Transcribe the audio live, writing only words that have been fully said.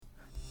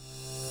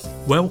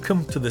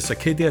Welcome to this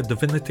Acadia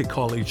Divinity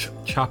College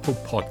Chapel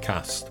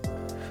podcast.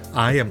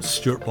 I am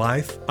Stuart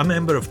Blythe, a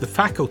member of the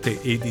faculty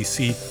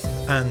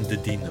ADC and the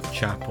Dean of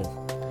Chapel.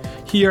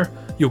 Here,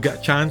 you'll get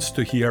a chance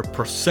to hear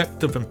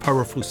perceptive and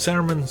powerful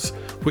sermons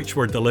which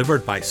were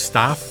delivered by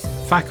staff,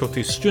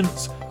 faculty,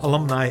 students,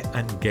 alumni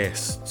and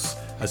guests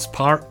as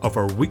part of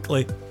our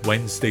weekly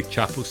Wednesday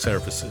chapel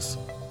services.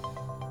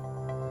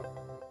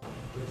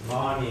 Good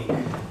morning.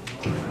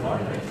 Good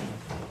morning.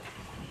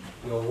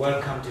 You're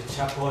welcome to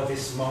chapel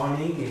this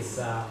morning. It's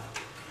a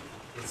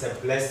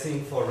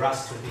blessing for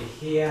us to be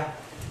here.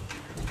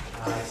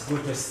 It's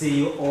good to see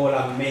you all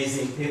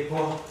amazing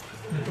people.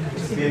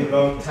 It's been a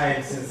long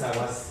time since I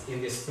was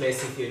in this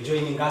place. If you're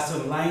joining us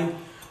online,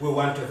 we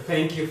want to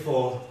thank you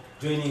for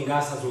joining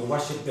us as we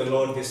worship the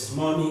Lord this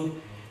morning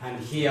and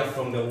hear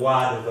from the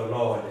word of the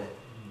Lord.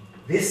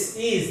 This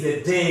is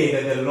the day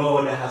that the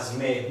Lord has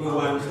made. We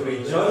want to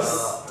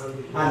rejoice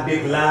and be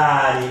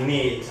glad in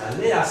it. And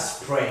let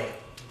us pray.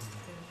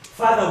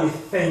 Father, we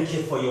thank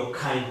you for your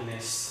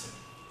kindness.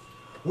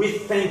 We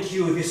thank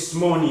you this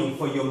morning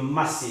for your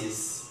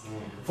mercies,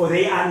 for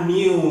they are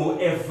new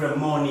every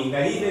morning.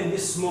 That even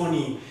this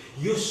morning,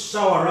 you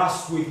shower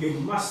us with your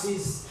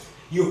mercies.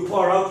 You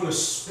pour out your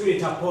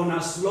spirit upon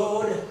us,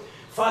 Lord.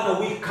 Father,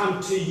 we come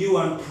to you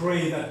and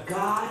pray that,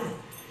 God,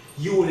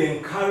 you will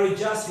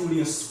encourage us, you will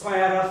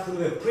inspire us through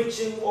the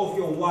preaching of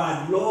your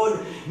word. Lord,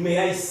 may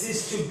I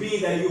cease to be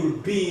that you will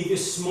be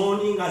this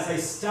morning as I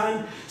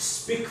stand.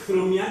 Speak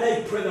through me. And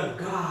I pray that,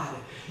 God,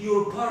 you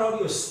will pour out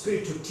your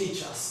spirit to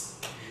teach us,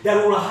 that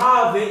we will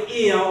have the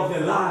ear of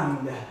the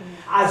land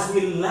as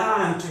we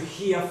learn to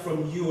hear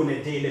from you on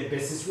a daily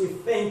basis. We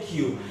thank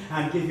you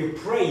and give you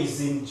praise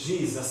in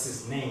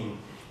Jesus' name.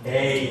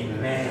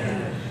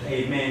 Amen.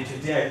 Amen.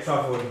 Today I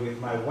traveled with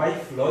my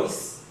wife,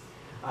 Lois.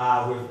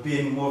 We've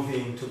been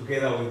moving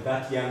together with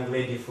that young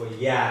lady for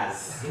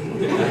years.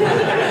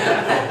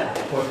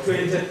 For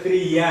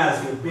 23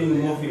 years, we've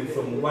been moving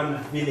from one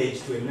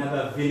village to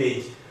another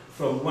village,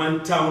 from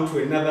one town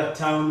to another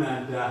town,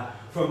 and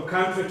from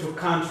country to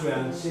country.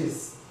 And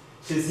she's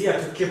here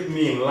to keep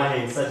me in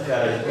line, such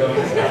that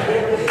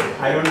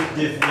I don't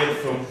deviate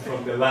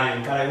from the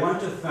line. But I want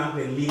to thank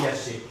the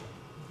leadership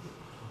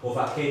of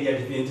Acadia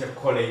Divinity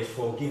College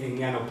for giving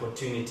me an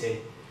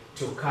opportunity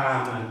to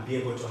come and be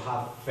able to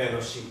have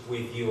fellowship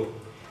with you.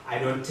 I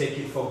don't take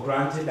it for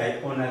granted.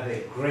 I honor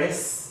the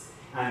grace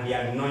and the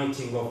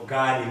anointing of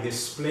God in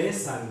this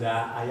place, and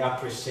I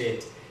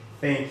appreciate.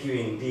 Thank you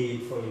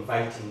indeed for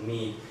inviting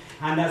me.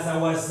 And as I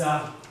was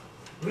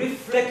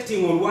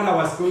reflecting on what I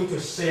was going to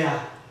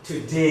share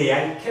today,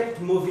 I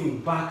kept moving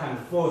back and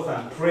forth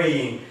and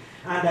praying,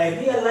 and I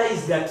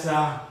realized that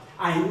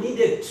I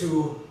needed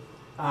to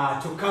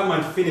come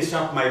and finish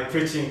up my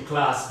preaching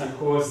class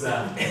because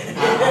I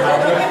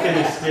have not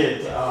finished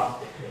it.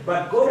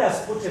 But God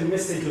has put a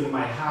message on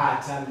my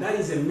heart, and that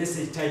is a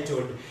message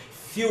titled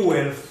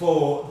Fuel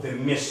for the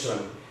Mission.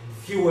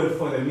 Fuel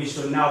for the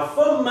Mission. Now,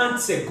 4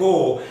 months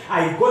ago,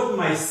 I got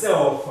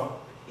myself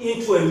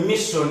into a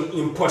mission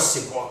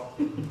impossible.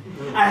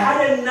 I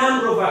had a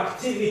number of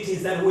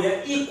activities that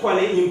were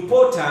equally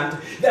important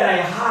that I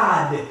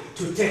had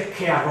to take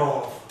care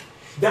of.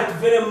 That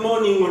very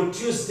morning on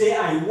Tuesday,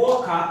 I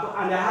woke up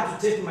and I had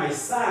to take my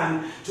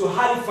son to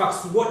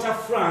Halifax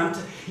waterfront.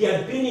 He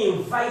had been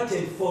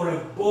invited for a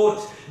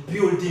boat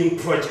building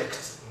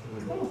project.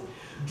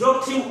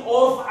 Dropped him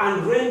off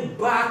and ran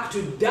back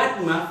to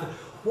Dartmouth,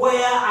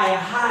 where I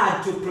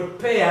had to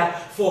prepare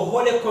for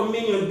Holy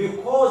Communion,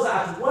 because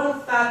at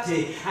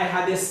 1:30 I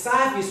had a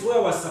service where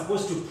I was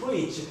supposed to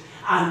preach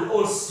and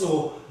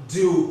also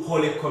do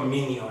Holy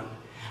Communion.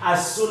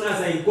 As soon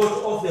as I got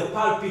off the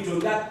pulpit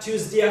on that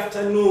Tuesday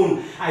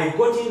afternoon, I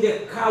got in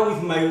the car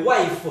with my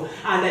wife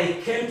and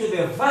I came to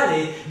the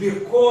valley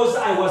because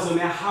I was on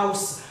a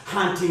house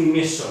hunting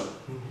mission.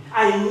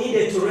 I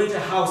needed to rent a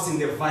house in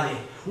the valley.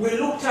 We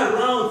looked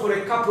around for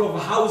a couple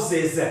of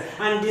houses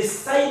and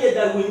decided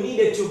that we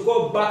needed to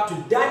go back to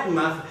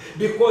Dartmouth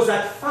because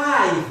at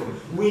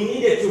 5 we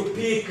needed to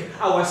pick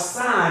our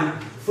son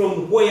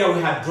from where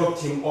we had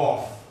dropped him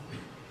off.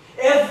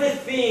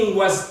 Everything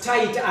was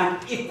tight and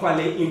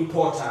equally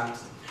important.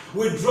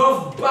 We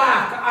drove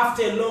back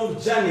after a long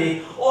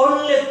journey,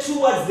 only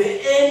towards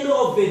the end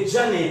of the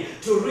journey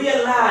to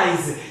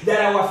realize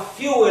that our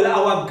fuel,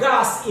 our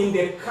gas in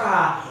the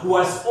car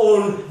was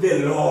on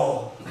the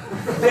low.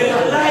 The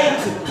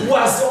light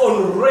was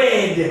on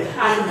red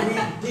and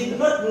we did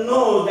not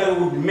know that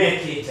we would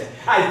make it.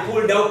 I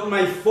pulled out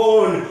my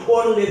phone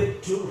only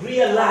to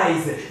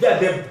realize that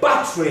the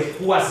battery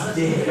was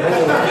dead.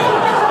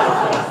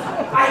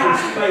 I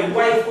asked my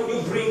wife, could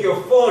you bring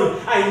your phone?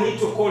 I need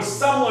to call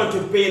someone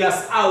to bail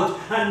us out.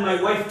 And my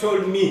wife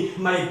told me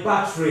my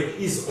battery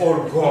is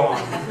all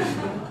gone.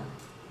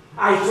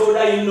 I told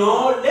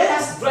her, let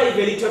us drive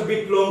a little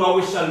bit longer,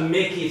 we shall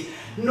make it.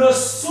 No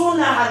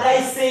sooner had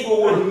I said we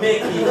would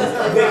make it,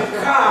 the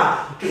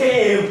car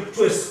came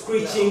to a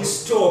screeching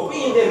stop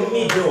in the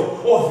middle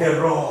of the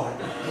road.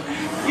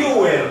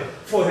 Fuel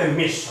for the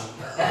mission.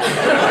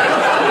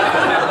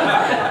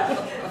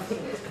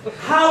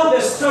 How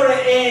the story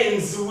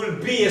ends will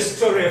be a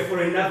story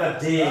for another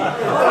day.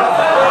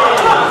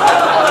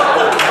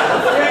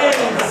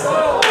 Friends,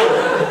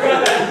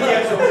 gathered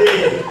here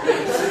today.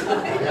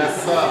 Yes,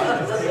 sir.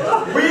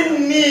 We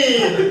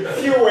need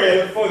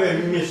fuel for the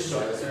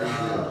mission.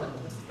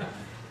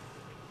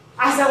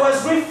 As I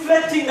was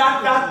reflecting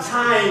at that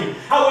time,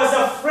 I was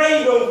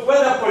afraid of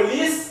whether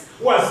police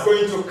was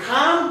going to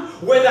come,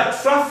 whether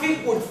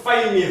traffic would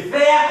find me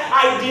there.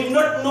 I did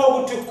not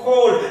know who to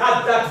call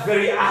at that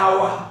very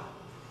hour.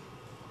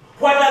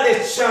 What are the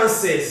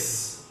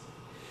chances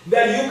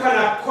that you can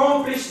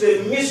accomplish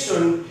the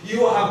mission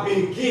you have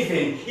been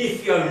given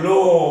if you're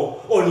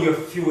low on your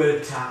fuel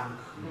tank?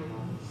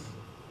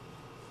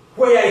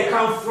 Where I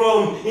come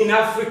from in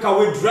Africa,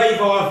 we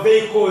drive our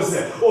vehicles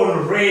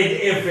on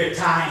red every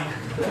time.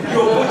 You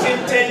put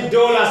in $10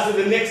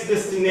 to the next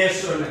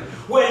destination.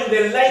 When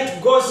the light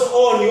goes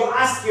on, you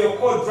ask your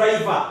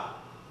co-driver,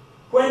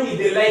 when did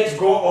the light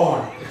go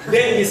on?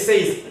 Then he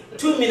says,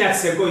 2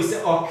 minutes ago. He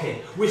said,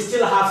 okay, we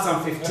still have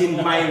some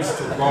 15 miles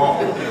to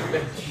go.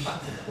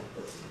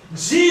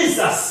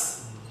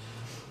 Jesus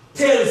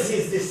tells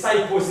his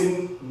disciples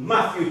in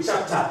Matthew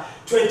chapter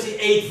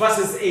 28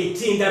 verses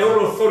 18 that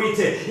all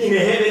authority in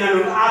heaven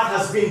and on earth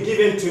has been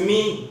given to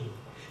me.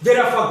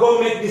 Therefore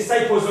go make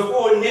disciples of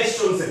all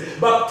nations,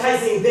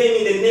 baptizing them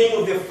in the name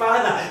of the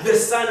Father, the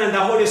Son, and the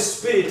Holy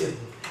Spirit.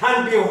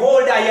 And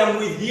behold, I am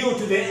with you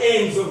to the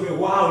ends of the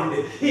world.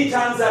 He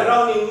turns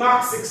around in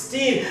Mark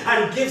 16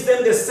 and gives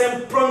them the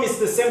same promise,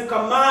 the same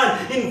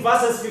command in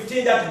verses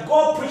 15 that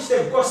go preach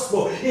the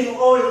gospel in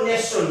all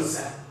nations.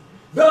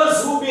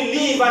 Those who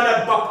believe and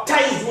are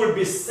baptized will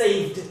be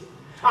saved.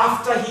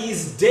 After he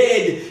is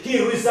dead, he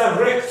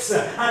resurrects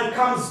and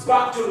comes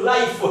back to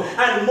life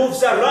and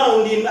moves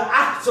around in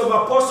Acts of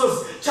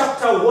Apostles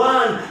chapter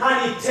 1,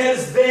 and he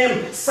tells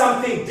them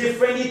something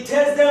different. He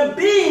tells them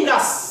being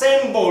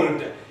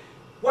assembled.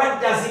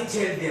 What does he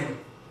tell them?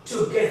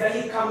 Together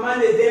he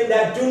commanded them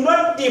that do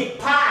not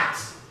depart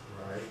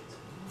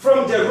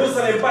from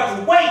Jerusalem,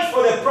 but wait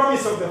for the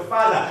promise of the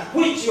Father,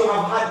 which you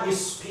have heard me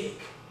speak.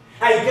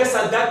 I guess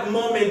at that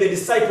moment the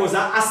disciples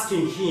are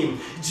asking him,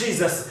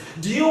 Jesus,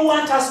 do you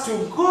want us to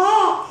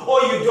go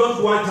or you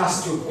don't want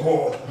us to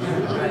go?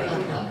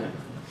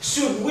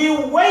 Should we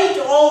wait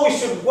or we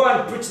should go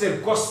and preach the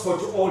gospel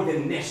to all the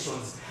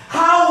nations?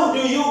 How do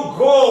you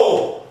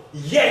go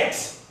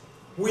yet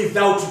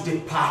without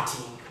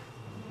departing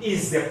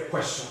is the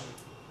question.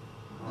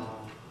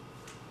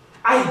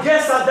 I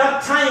guess at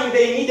that time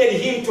they needed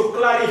him to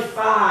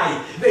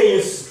clarify the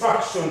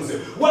instructions.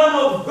 One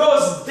of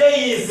those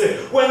days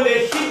when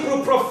the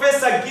Hebrew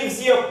professor gives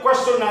you a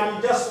question and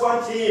you just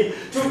want him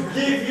to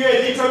give you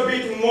a little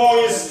bit more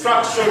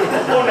instruction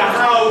on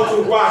how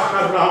to work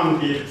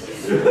around it.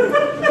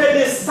 The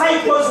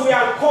disciples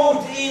were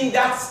caught in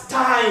that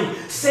time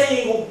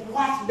saying,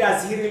 what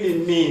does he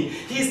really mean?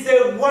 He's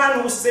the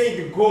one who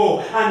said go,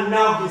 and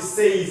now he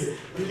says,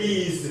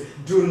 please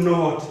do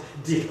not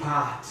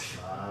depart.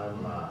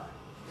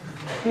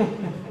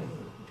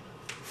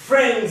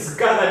 Friends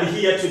gathered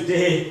here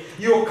today,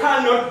 you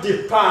cannot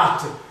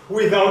depart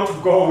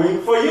without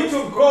going. For you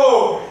to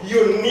go,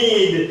 you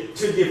need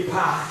to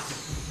depart.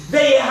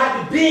 They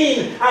had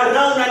been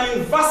around, and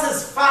in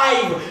verses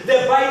 5,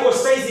 the Bible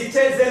says, it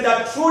tells them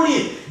that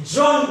truly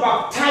John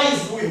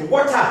baptized with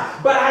water,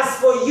 but as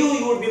for you,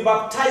 you will be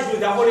baptized with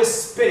the Holy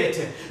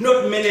Spirit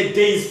not many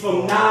days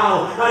from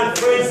now. And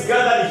friends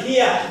gathered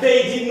here,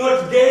 they did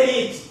not get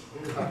it.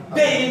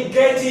 They didn't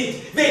get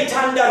it. They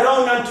turned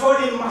around and told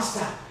him,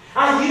 Master,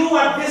 are you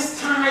at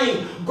this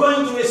time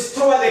going to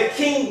restore the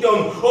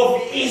kingdom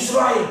of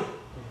Israel?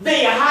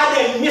 They had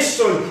a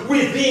mission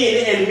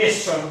within a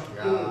mission.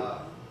 Yeah.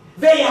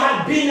 They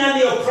had been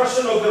under the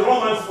oppression of the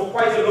Romans for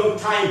quite a long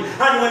time.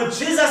 And when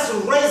Jesus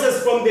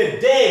rises from the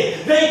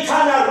dead, they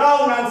turn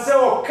around and say,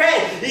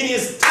 okay, it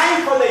is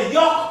time for the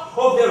yoke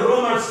of the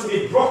Romans to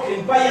be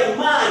broken by a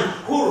man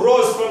who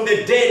rose from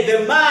the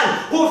dead, the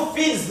man who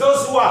feeds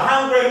those who are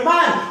hungry, a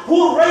man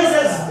who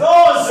raises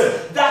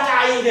those that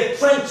are in the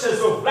trenches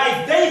of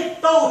life. They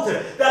thought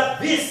that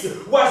this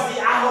was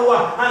the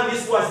hour and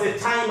this was the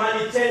time,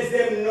 and he tells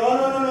them,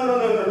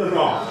 no,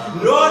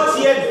 not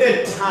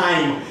yet the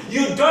time.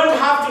 You don't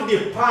have to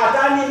depart.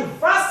 And in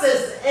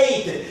verses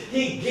 8,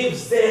 he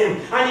gives them,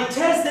 and he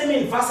tells them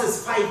in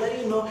verses 5 that,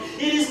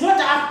 it is not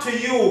up to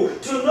you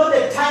to know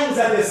the times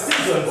and the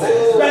seasons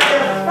that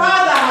the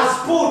Father has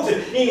put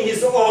in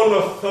his own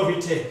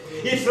authority.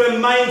 It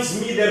reminds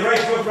me the Right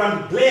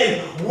Reverend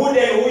Glenn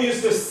Wooden, who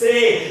used to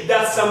say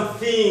that some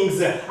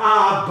things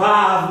are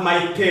above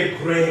my pay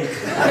grade.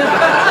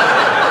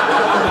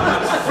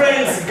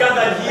 Friends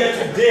gathered here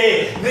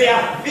today, there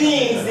are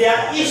things, there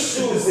are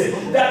issues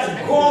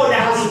that God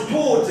has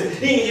put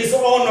in his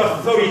own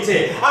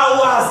authority.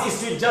 Ours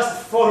is to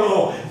just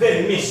follow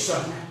the mission.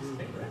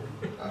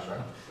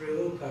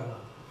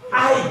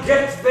 I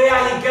get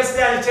there, he gets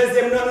there and tells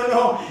them,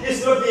 no,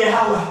 it's not the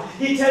hour.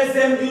 He tells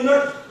them, do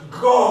not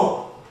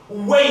go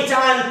Wait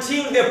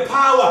until the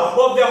power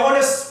of the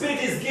Holy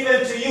Spirit is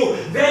given to you.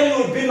 Then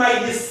you will be my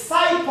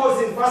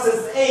disciples in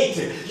verses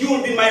 8. You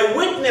will be my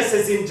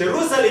witnesses in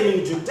Jerusalem,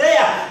 in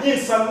Judea, in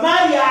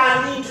Samaria,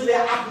 and into the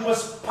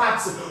utmost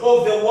parts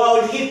of the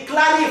world. He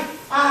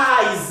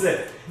clarifies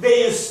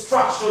the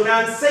instruction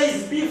and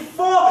says,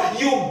 before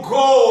you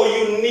go,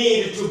 you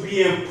need to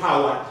be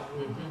empowered.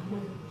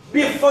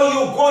 Before you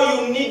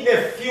go, you need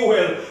the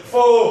fuel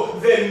for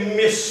the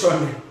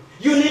mission.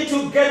 You need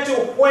to get to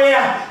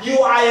where you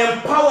are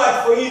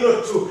empowered for you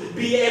not to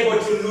be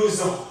able to lose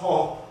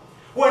hope.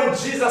 When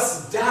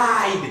Jesus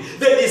died,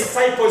 the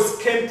disciples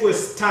came to a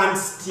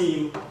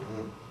standstill.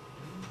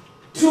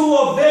 Two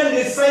of them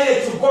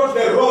decided to go to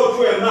the road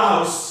to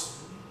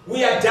Emmaus.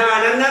 We are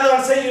done. Another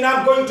one said, you're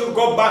not going to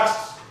go back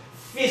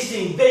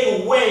fishing.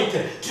 They went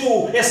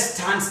to a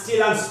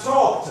standstill and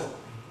stopped.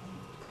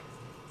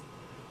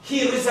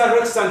 He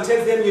resurrects and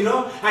tells them, you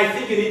know, I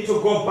think you need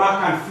to go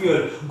back and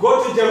fuel.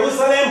 Go to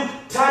Jerusalem,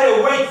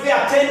 tarry, wait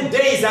there 10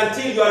 days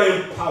until you are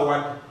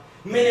empowered.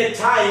 Many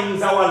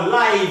times our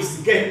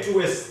lives get to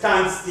a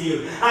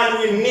standstill and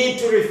we need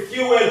to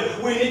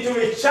refuel, we need to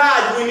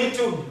recharge, we need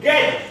to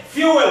get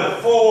fuel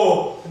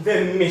for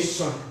the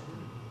mission.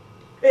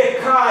 A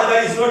car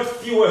that is not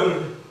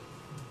fueled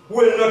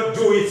will not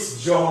do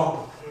its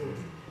job.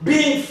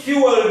 Being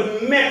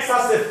fueled makes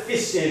us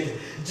efficient.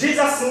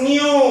 Jesus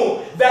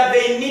knew that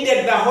they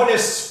needed the Holy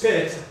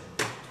Spirit.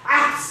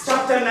 Acts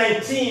chapter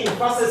 19,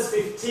 verses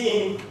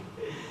 15.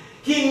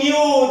 He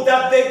knew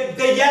that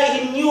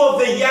he knew of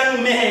the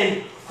young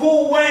men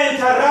who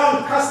went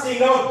around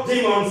casting out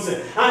demons,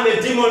 and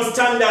the demons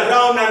turned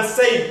around and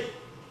said,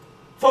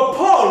 for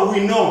Paul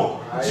we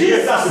know,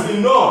 Jesus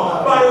we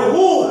know, but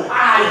who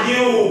are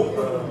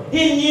you?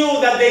 He knew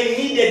that they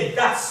needed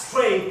that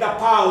strength, the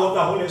power of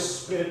the Holy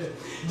Spirit.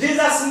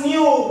 Jesus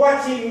knew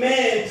what he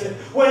meant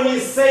when he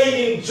said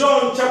in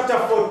John chapter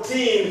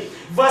 14,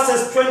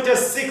 verses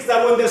 26,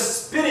 that when the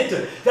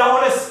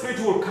Holy Spirit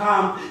will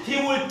come, he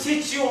will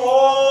teach you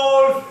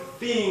all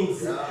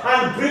things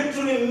and bring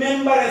to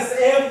remembrance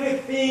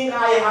everything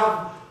I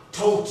have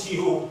taught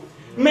you.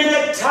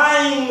 Many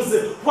times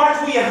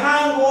what we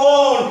hang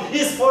on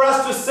is for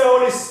us to say,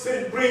 Holy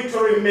Spirit, bring to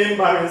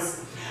remembrance.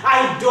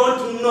 I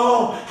don't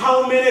know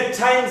how many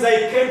times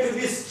I came to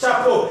this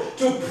chapel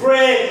to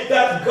pray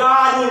that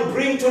God will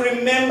bring to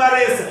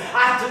remembrance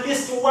at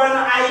least one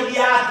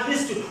idea, at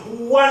least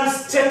one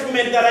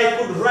statement that I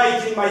could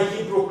write in my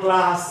Hebrew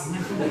class.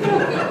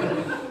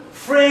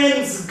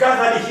 Friends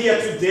gathered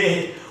here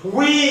today,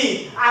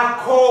 we are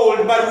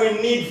called, but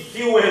we need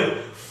fuel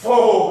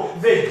for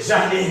the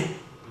journey.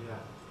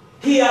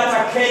 Here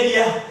at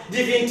Acadia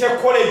Divinity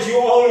College, you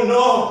all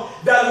know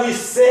that we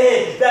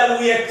say that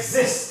we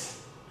exist.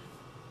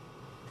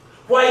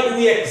 Why do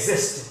we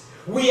exist?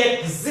 We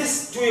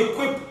exist to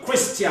equip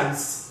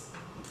Christians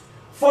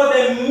for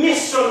the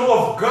mission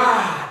of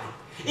God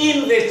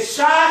in the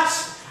church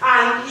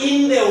and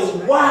in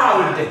the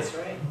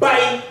world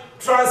by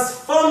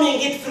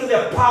transforming it through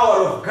the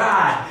power of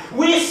God.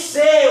 We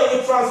say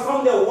we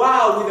transform the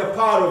world with the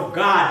power of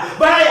God.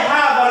 But I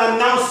have an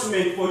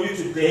announcement for you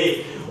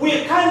today. We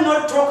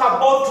cannot talk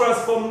about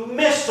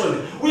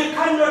transformation. We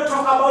cannot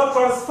talk about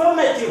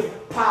transformative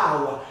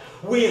power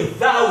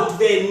without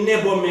the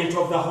enablement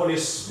of the Holy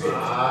Spirit.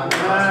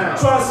 Amen.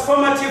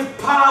 Transformative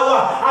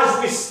power,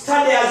 as we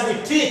study, as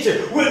we teach,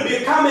 will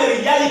become a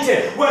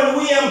reality when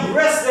we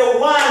embrace the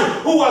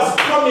one who was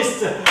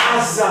promised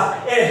as a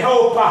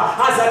helper,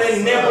 as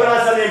an enabler,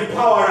 as an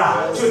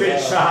empowerer to the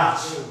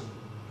church.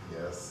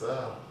 Yes,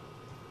 sir.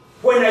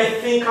 When I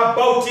think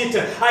about it,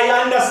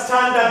 I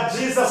understand that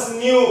Jesus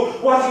knew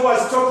what he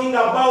was talking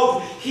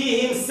about.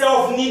 He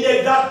himself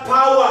needed that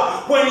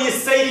power when he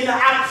said in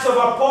Acts of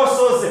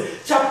Apostles,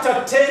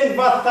 chapter 10,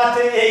 verse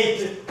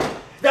 38,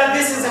 that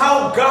this is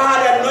how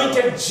God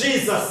anointed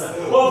Jesus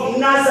of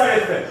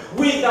Nazareth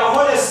with the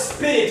Holy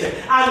Spirit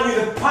and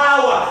with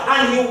power,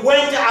 and he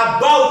went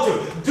about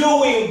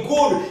doing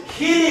good,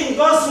 healing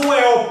those who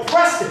were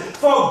oppressed,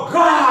 for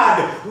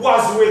God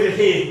was with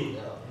him.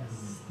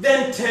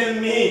 Then tell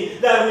me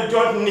that we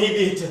don't need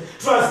it.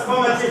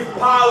 Transformative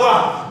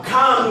power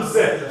comes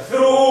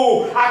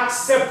through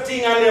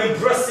accepting and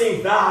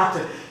embracing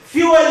that.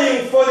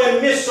 Fueling for the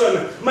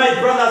mission, my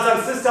brothers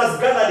and sisters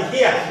gathered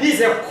here,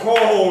 is a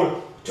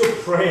call to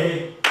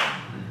pray.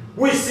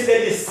 We see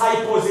the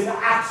disciples in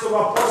Acts of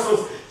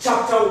Apostles,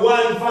 chapter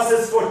 1,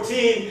 verses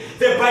 14.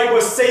 The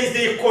Bible says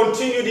they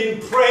continued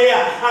in prayer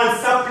and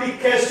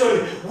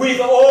supplication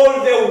with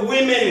all the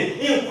women,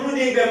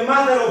 including the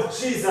mother of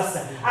Jesus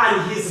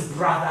and his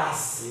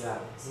brothers. Yeah.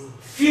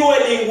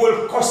 Fueling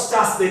will cost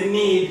us the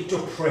need to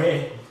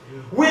pray.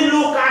 We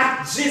look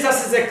at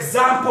Jesus'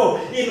 example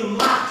in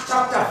Mark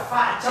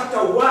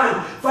chapter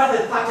 1,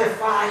 verse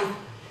 35.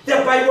 The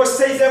Bible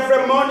says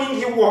every morning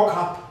he woke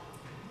up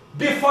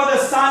before the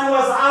sun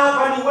was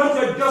up, and he went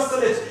to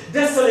a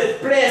desolate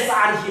place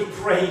and he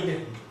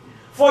prayed.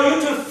 For you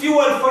to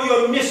fuel for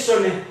your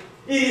mission,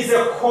 it is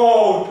a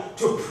call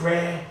to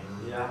pray.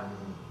 Yeah.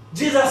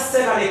 Jesus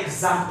set an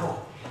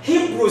example.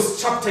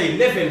 Hebrews chapter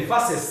 11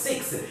 verses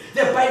 6,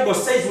 the Bible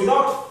says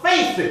without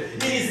faith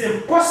it is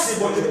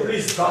impossible to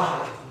please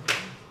God.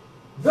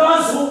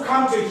 Those who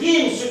come to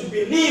him should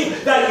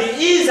believe that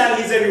he is and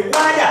is a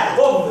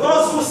rewarder of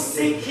those who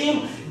seek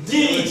him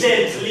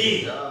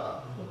diligently,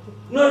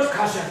 not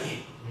casually.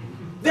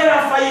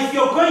 Therefore, if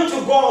you're going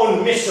to go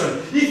on mission,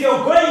 if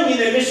you're going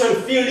in a mission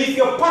field, if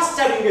you're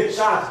pastoring a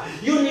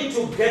church, you need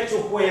to get to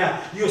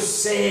where you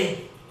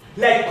say,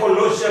 like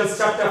Colossians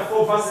chapter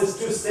 4 verses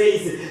 2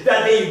 says,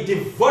 that they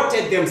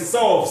devoted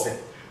themselves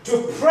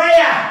to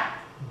prayer,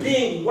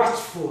 being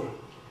watchful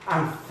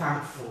and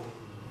thankful.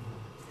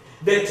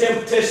 The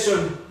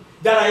temptation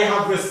that I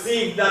have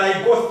received, that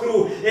I go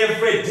through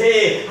every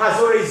day, has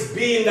always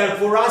been that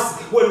for us,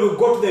 when we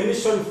go to the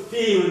mission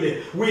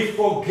field, we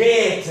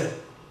forget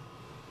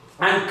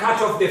and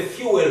cut off the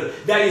fuel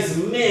that is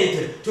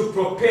meant to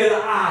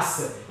propel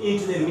us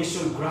into the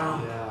mission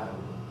ground.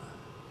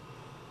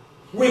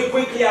 We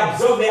quickly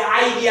absorb the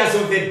ideas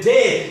of the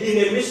day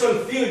in the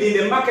mission field, in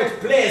the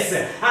marketplace,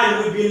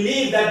 and we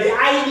believe that the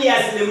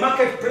ideas in the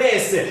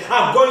marketplace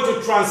are going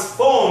to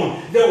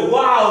transform the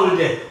world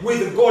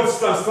with God's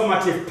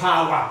transformative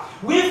power.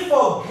 We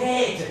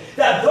forget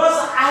that those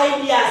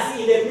ideas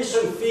in the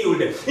mission field,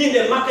 in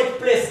the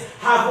marketplace,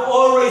 have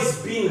always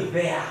been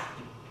there,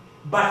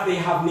 but they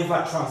have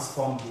never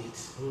transformed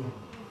it.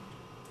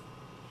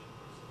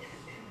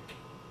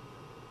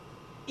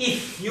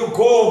 If you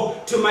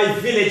go to my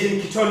village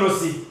in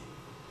Kitonosi,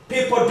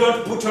 people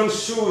don't put on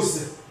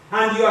shoes,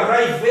 and you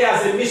arrive there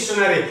as a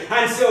missionary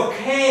and say,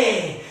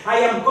 okay, I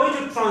am going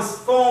to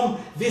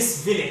transform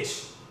this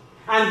village.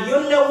 And the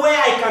only way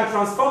I can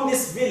transform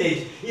this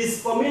village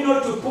is for me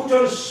not to put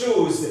on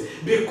shoes,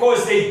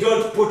 because they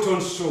don't put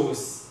on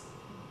shoes.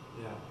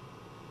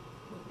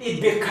 It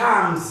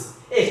becomes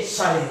a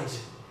challenge.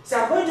 So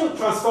I'm going to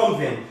transform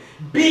them.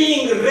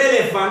 Being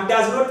relevant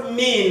does not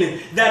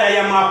mean that I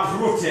am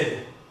uprooted.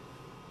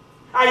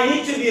 I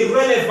need to be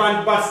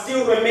relevant but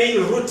still remain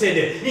rooted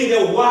in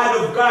the Word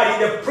of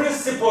God, in the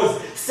principles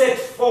set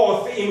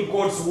forth in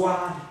God's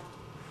Word.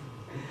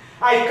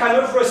 I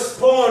cannot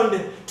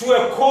respond to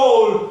a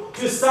call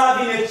to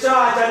serve in a church,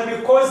 and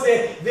because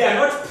they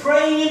are not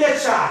praying in the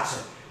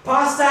church,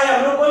 Pastor, I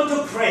am not going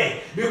to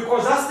pray,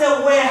 because that's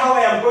the way how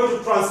I am going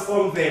to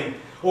transform them.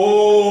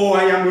 Oh,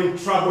 I am in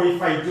trouble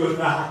if I do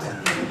that.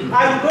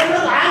 I'm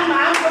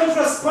going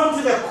to respond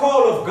to the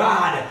call of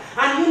God.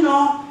 And you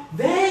know,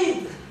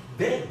 they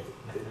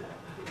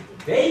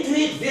do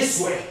it this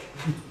way.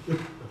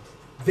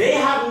 They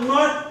have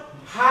not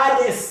had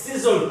a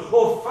season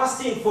of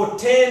fasting for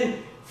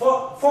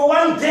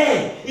 1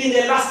 day in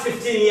the last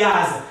 15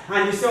 years.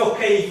 And you say,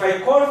 okay, if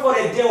I call for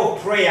a day of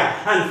prayer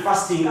and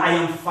fasting, I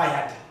am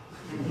fired.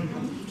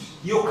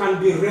 You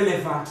can be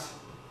relevant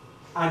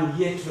and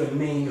yet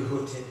remain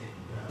rooted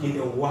in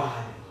the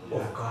Word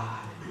of God.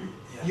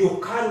 You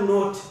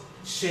cannot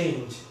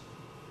change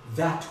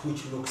that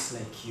which looks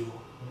like you.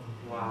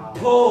 Wow.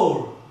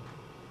 Paul,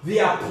 the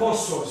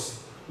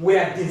apostles,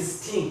 were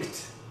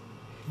distinct.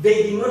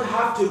 They did not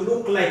have to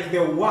look like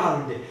the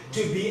world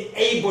to be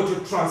able to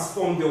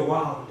transform the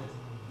world.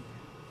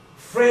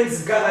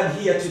 Friends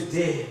gathered here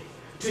today,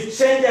 to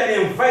change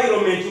an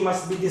environment, you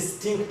must be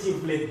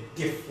distinctively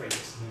different.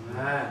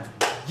 Amen.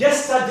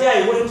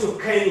 Yesterday I went to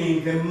Kenya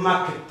in the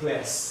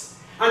marketplace,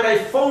 and I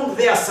found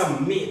there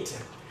some meat.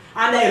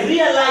 And I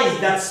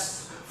realized that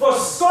for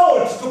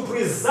salt to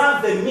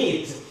preserve the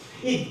meat,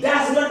 it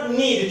does not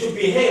need to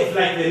behave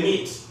like the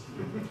meat.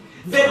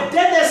 The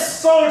day the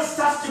salt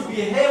starts to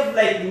behave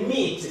like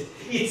meat,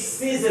 it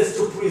ceases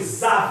to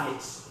preserve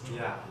it.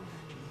 Yeah.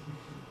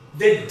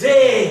 The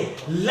day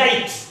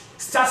light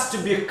starts to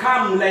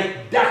become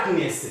like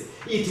darkness,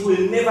 it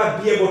will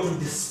never be able to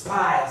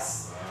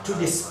disperse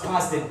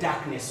the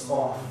darkness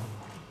off.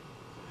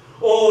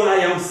 All I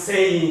am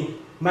saying,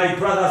 my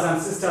brothers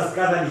and sisters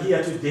gathered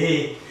here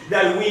today,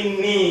 that we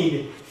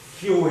need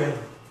fuel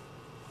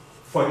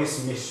for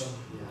this mission.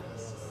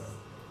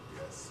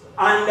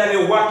 Under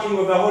the working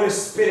of the Holy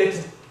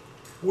Spirit,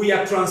 we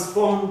are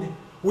transformed.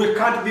 We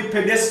can't be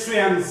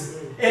pedestrians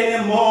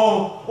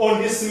anymore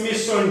on this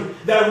mission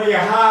that we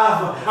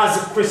have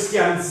as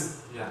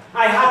Christians.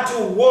 I had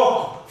to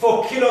walk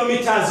for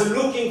kilometers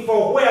looking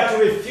for where to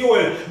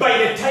refuel. By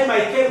the time I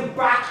came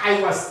back,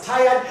 I was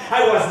tired,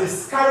 I was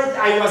discouraged,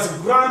 I was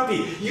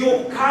grumpy.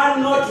 You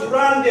cannot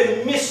run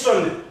the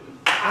mission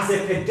as a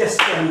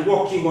pedestrian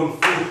walking on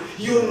foot.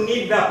 You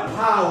need the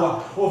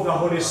power of the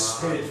Holy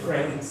Spirit,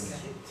 friends.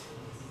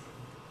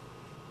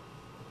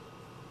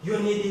 You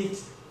need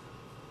it.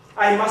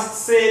 I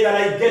must say that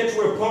I get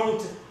to a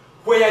point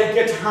where I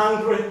get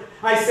hungry.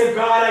 I say,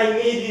 God, I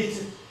need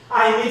it.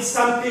 I need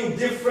something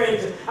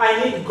different.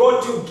 I need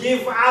God to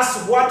give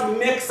us what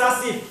makes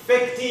us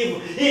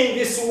effective in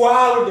this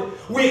world.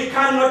 We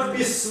cannot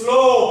be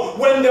slow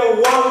when the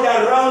world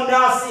around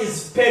us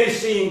is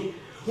perishing.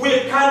 We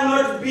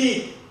cannot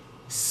be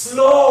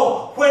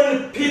slow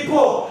when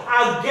people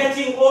are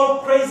getting all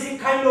crazy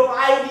kind of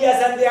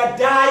ideas and they are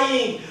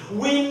dying.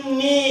 We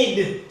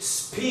need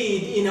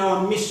speed in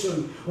our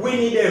mission. We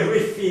need a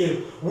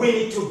refill. We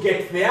need to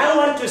get there. I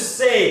want to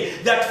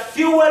say that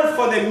fuel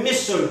for the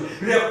mission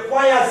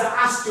requires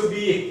us to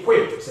be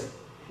equipped.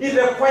 It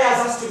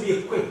requires us to be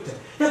equipped.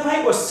 The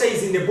Bible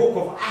says in the book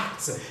of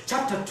Acts,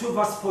 chapter 2,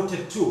 verse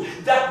 42,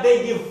 that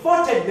they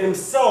devoted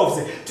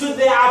themselves to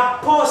the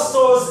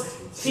apostles'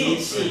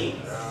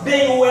 teaching.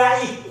 They were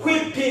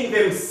equipping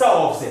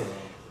themselves.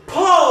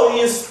 Paul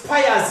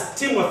inspires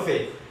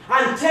Timothy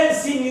and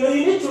tells him, you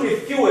need to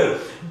refuel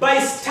by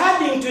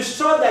studying to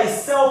show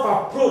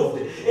thyself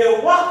approved,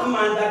 a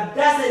workman that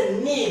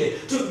doesn't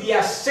need to be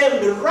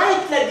ashamed,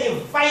 rightly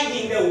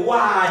dividing the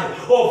word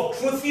of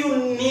truth. You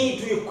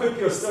need to equip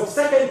yourself.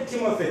 2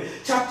 Timothy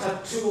chapter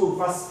 2,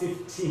 verse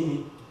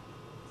 15.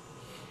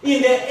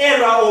 In the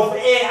era of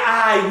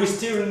AI, we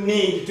still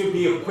need to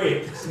be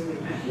equipped.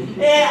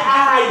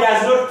 AI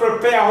does not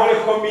prepare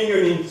Holy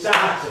Communion in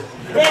church.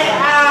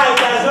 AI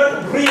does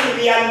not bring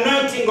the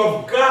anointing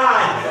of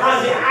God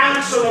and the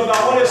unction of the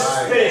Holy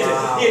Spirit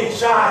in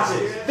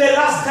church. The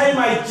last time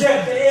I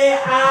checked,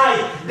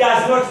 AI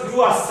does not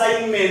do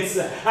assignments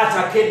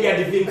at Acadia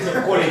Divinity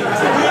College.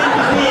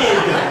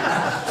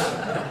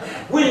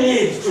 We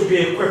need to be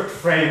equipped,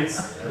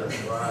 friends.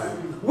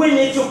 We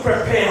need to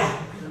prepare.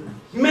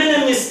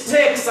 Many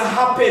mistakes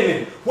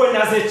happen when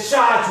as a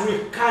church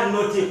we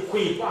cannot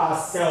equip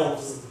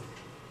ourselves.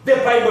 The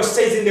Bible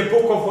says in the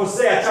book of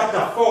Hosea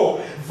chapter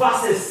 4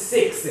 verses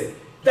 6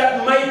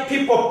 that my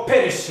people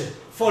perish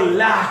for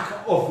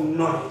lack of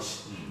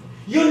knowledge.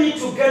 You need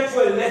to get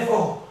to a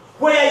level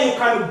where you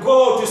can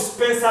go to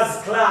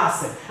Spencer's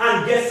class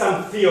and get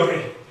some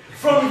theory.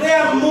 From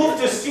there, move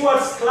to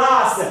Stewart's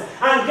class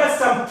and get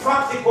some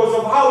practicals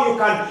of how you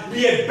can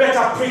be a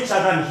better preacher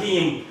than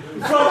him.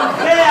 From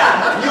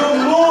there, you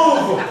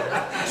move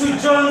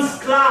to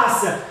John's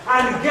class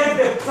and get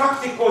the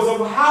practicals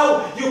of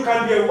how you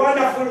can be a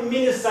wonderful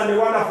minister and a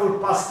wonderful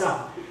pastor.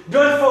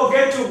 Don't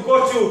forget to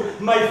go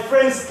to my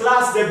friend's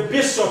class, the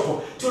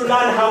bishop, to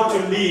learn how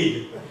to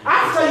lead.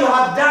 After you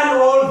have done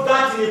all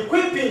that in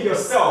equipping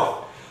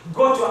yourself,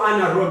 go to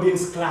Anna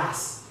Robbins'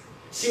 class.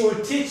 She will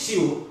teach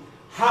you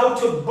how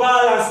to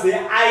balance the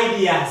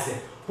ideas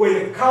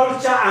when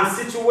culture and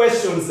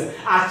situations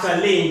are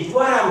challenged.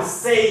 What I'm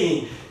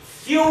saying,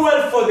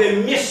 fuel for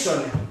the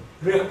mission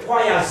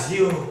requires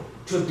you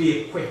to be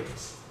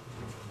equipped.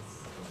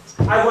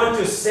 I want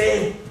to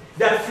say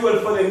that fuel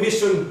for the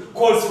mission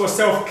calls for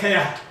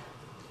self-care.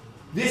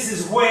 This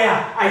is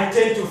where I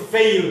tend to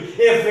fail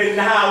every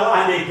now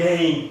and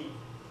again.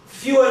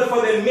 Fuel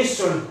for the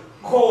mission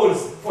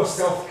calls for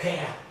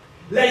self-care.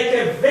 Like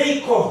a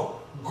vehicle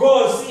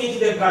goes into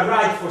the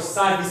garage for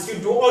service, you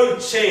do oil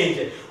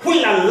change,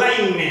 wheel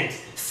alignment,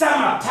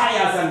 summer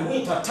tires and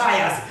winter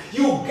tires.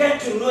 You get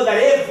to know that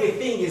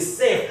everything is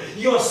safe.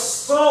 Your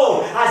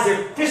soul as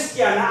a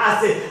Christian,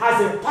 as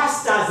a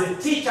pastor, as a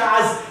teacher,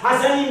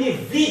 as an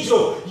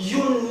individual,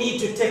 you need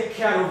to take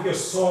care of your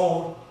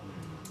soul.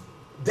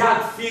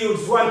 Doug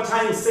Fields one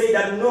time said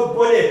that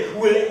nobody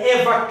will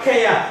ever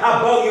care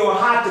about your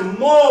heart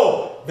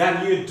more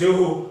than you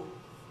do.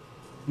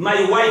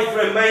 My wife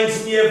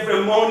reminds me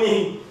every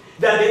morning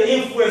that the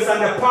influence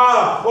and the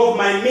power of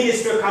my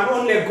ministry can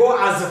only go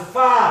as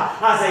far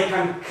as I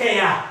can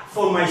care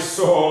for my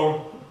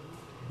soul.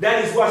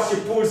 That is what she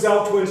pulls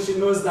out when she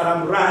knows that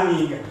I'm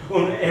running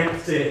on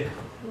empty.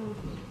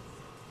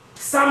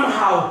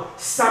 Somehow,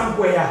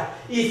 somewhere,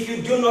 if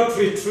you do not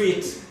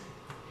retreat,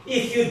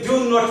 if you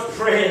do not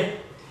pray,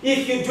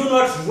 if you do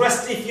not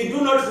rest, if you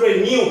do not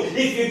renew,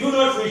 if you do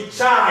not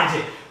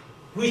recharge,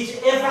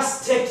 whichever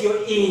state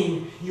you're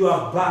in, you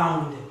are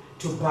bound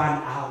to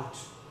burn out.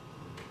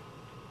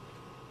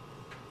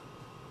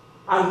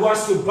 And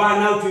once you burn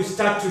out, you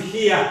start to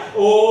hear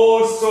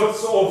all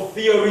sorts of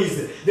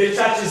theories. The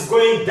church is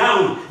going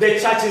down. The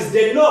church is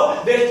dead.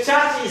 No, the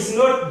church is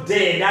not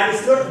dead and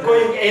it's not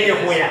going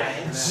anywhere.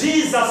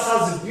 Jesus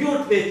has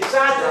built the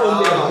church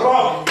on the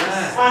rock,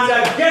 and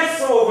the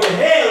gates of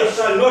hell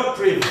shall not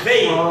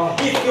prevail.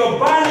 If you're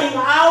burning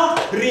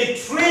out,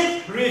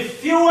 retreat,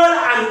 refuel,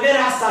 and let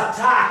us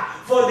attack.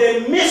 For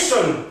the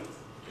mission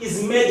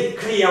is made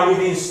clear with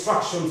the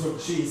instructions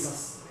of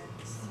Jesus.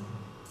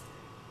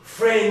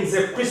 Friends,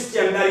 a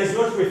Christian that is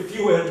not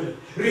refueled,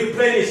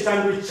 replenished,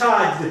 and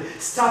recharged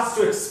starts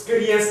to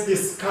experience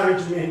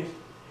discouragement.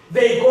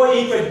 They go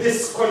into a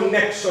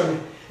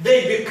disconnection.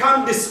 They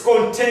become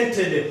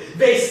discontented.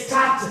 They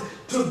start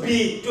to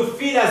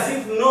feel as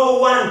if no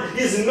one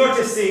is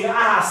noticing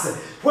us.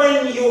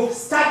 When you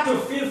start to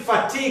feel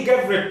fatigue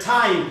every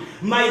time,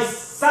 my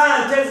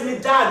son tells me,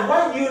 Dad,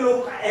 why do you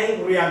look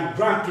angry and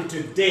grumpy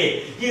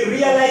today? He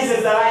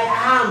realizes that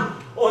I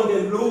am on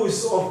the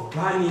loose of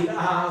burning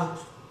out.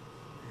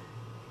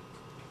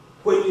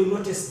 When you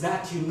notice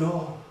that, you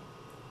know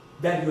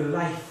that your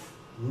life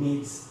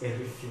needs a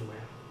refuel.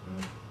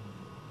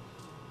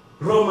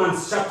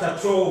 Romans chapter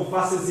 12,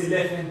 verses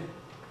 11.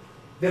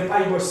 The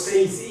Bible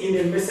says in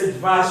the Message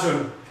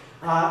version,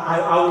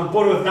 I will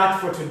borrow that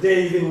for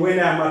today even when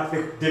I'm at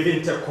the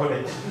Divinity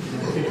College.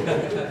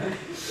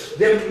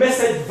 The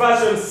Message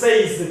version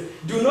says,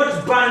 do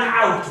not burn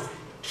out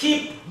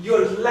Keep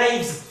your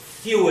lives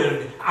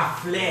fueled,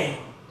 aflame.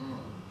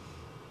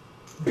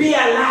 Be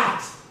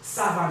alert,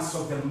 servants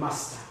of the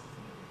Master.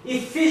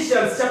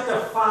 Ephesians chapter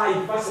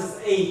 5 verses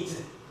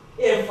 8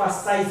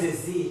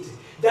 emphasizes it,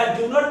 that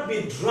do not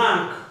be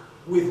drunk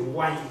with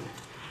wine,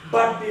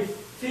 but be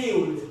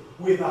filled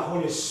with the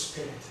Holy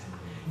Spirit.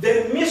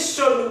 The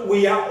mission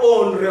we are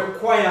on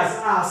requires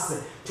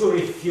us to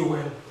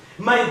refuel.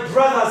 My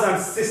brothers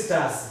and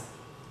sisters,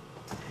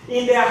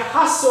 in their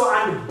hustle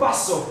and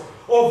bustle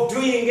of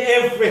doing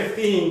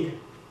everything,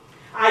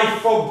 I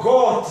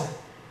forgot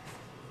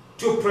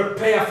to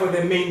prepare for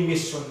the main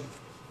mission.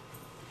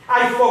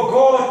 I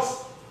forgot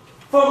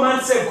 4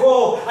 months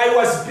ago, I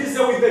was busy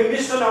with the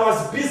mission, I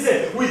was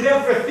busy with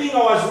everything, I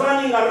was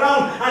running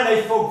around, and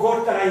I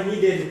forgot that I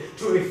needed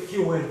to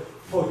refuel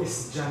for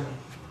this journey.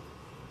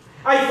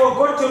 I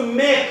forgot to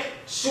make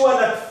sure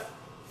that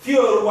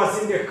fuel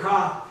was in the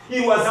car.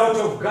 It was out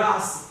of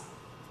gas.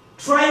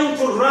 Trying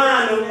to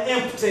run on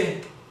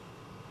empty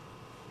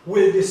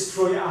will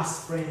destroy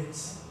us,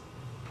 friends.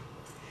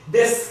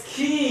 The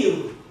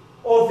skill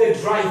of the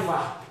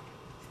driver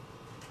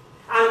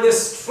and the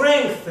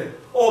strength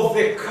of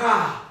the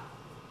car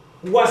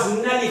was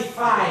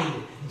nullified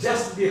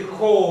just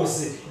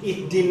because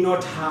it did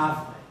not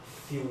have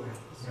fuel.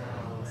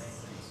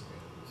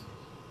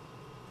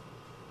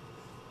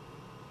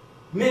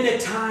 Many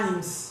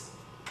times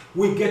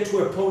we get to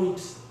a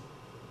point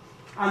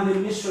and the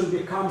mission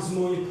becomes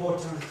more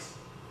important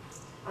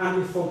and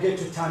we forget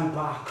to turn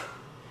back.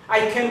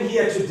 I came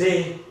here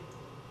today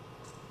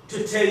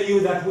to tell you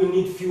that we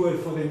need fuel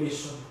for the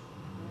mission.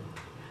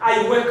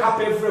 I wake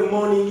up every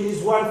morning, it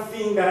is one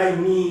thing that I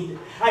need.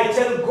 I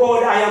tell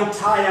God I am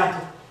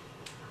tired.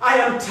 I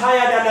am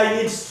tired and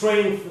I need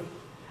strength.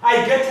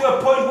 I get to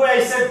a point where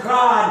I say,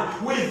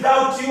 God,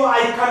 without you I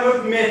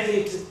cannot make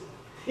it.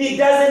 It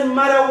doesn't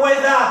matter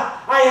whether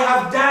I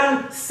have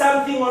done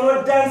something or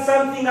not done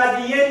something.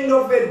 At the end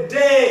of the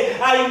day,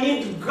 I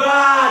need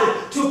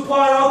God to pour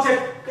out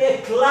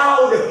a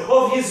cloud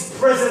of His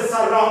presence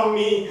around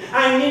me.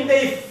 I need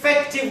the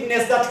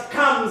effectiveness that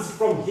comes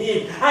from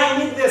Him. I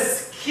need the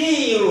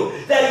skill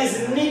that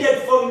is needed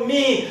for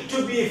me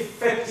to be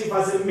effective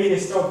as a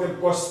minister of the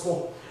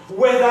gospel.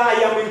 Whether I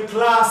am in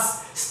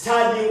class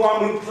studying or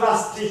I'm in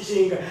class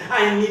teaching,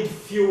 I need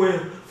fuel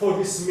for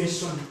this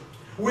mission.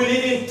 We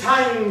live in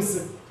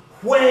times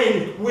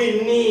when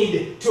we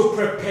need to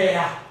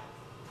prepare.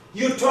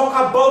 You talk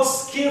about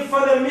skill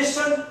for the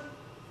mission,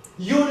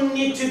 you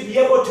need to be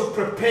able to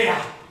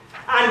prepare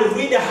and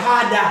read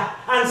harder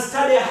and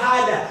study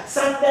harder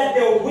so that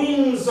the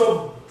winds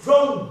of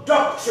wrong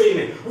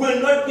doctrine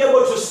will not be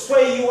able to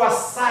sway you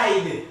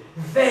aside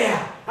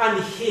there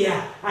and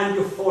here and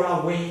you fall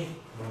away.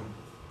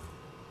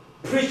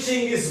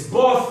 Preaching is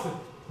both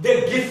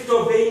the gift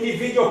of the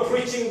individual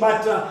preaching,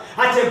 but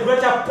at a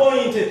greater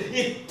point,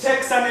 it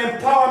takes an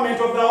empowerment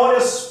of the Holy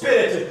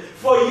Spirit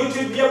for you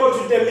to be able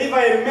to deliver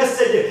a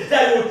message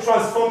that will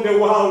transform the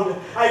world.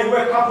 I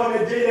wake up on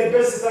a daily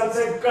basis and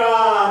say,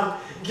 God,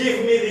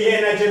 give me the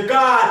energy.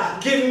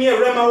 God, give me a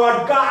rhema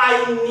word. God,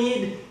 I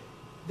need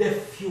the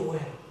fuel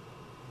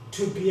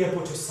to be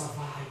able to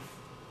survive.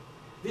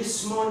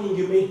 This morning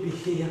you may be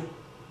here,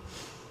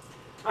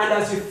 and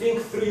as you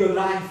think through your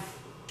life,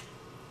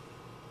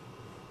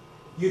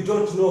 you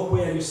don't know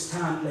where you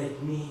stand like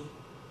me.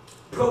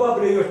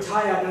 Probably you're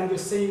tired and you're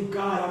saying,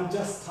 God, I'm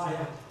just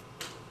tired.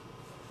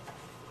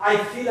 I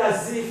feel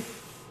as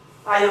if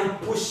I am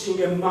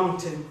pushing a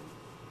mountain.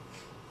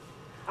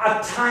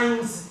 At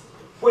times,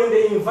 when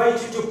they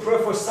invite you to pray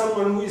for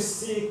someone who is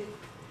sick,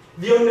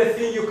 the only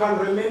thing you can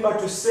remember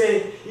to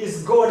say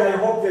is, God, I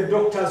hope the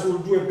doctors will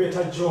do a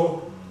better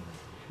job.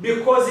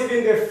 Because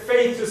even the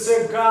faith to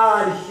say,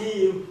 God,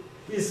 heal,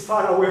 is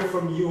far away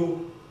from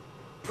you.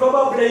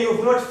 Probably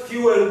you've not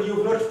fueled,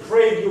 you've not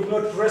prayed, you've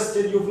not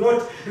rested, you've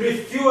not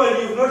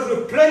refueled, you've not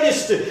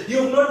replenished,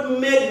 you've not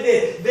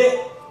made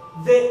the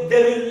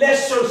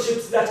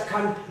relationships that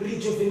can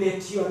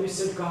rejuvenate you. And you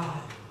said,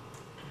 God,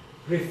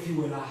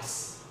 refuel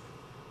us.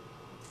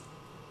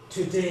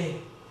 Today,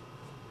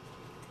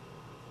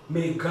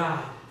 may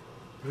God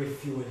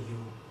refuel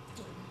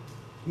you.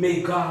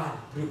 May God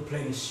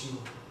replenish you.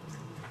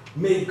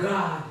 May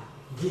God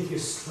give you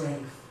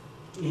strength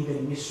in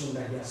the mission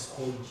that He has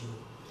called you.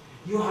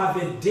 You have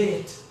a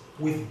date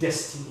with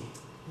destiny.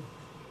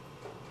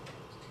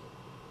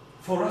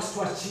 For us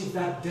to achieve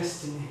that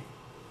destiny,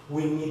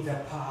 we need the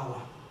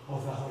power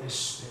of the Holy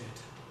Spirit.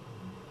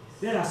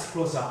 Let us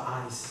close our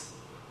eyes.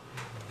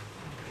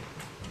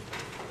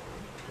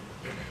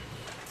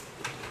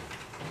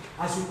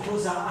 As we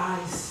close our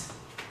eyes,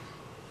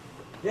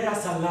 let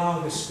us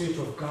allow the Spirit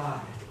of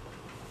God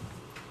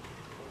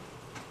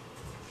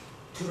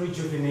to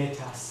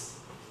rejuvenate us,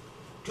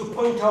 to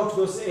point out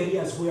those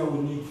areas where we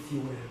need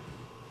fuel,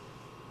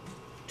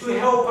 to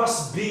help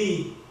us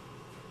be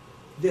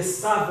the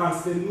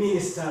servants, the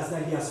ministers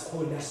that He has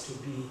called us to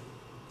be,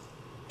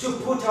 to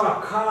put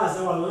our cars,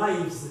 our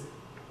lives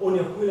on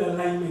a wheel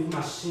alignment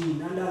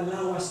machine and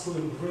allow us to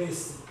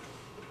embrace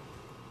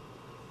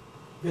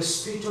the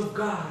Spirit of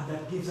God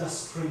that gives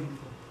us strength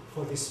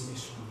for this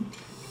mission.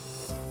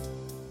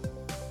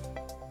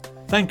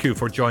 Thank you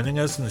for joining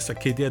us in this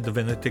Acadia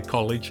Divinity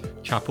College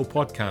Chapel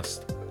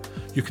podcast.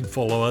 You can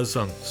follow us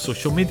on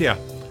social media.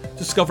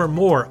 Discover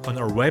more on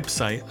our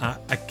website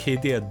at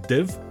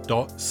acadiadiv.ca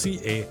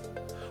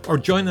or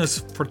join us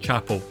for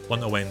chapel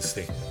on a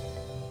Wednesday.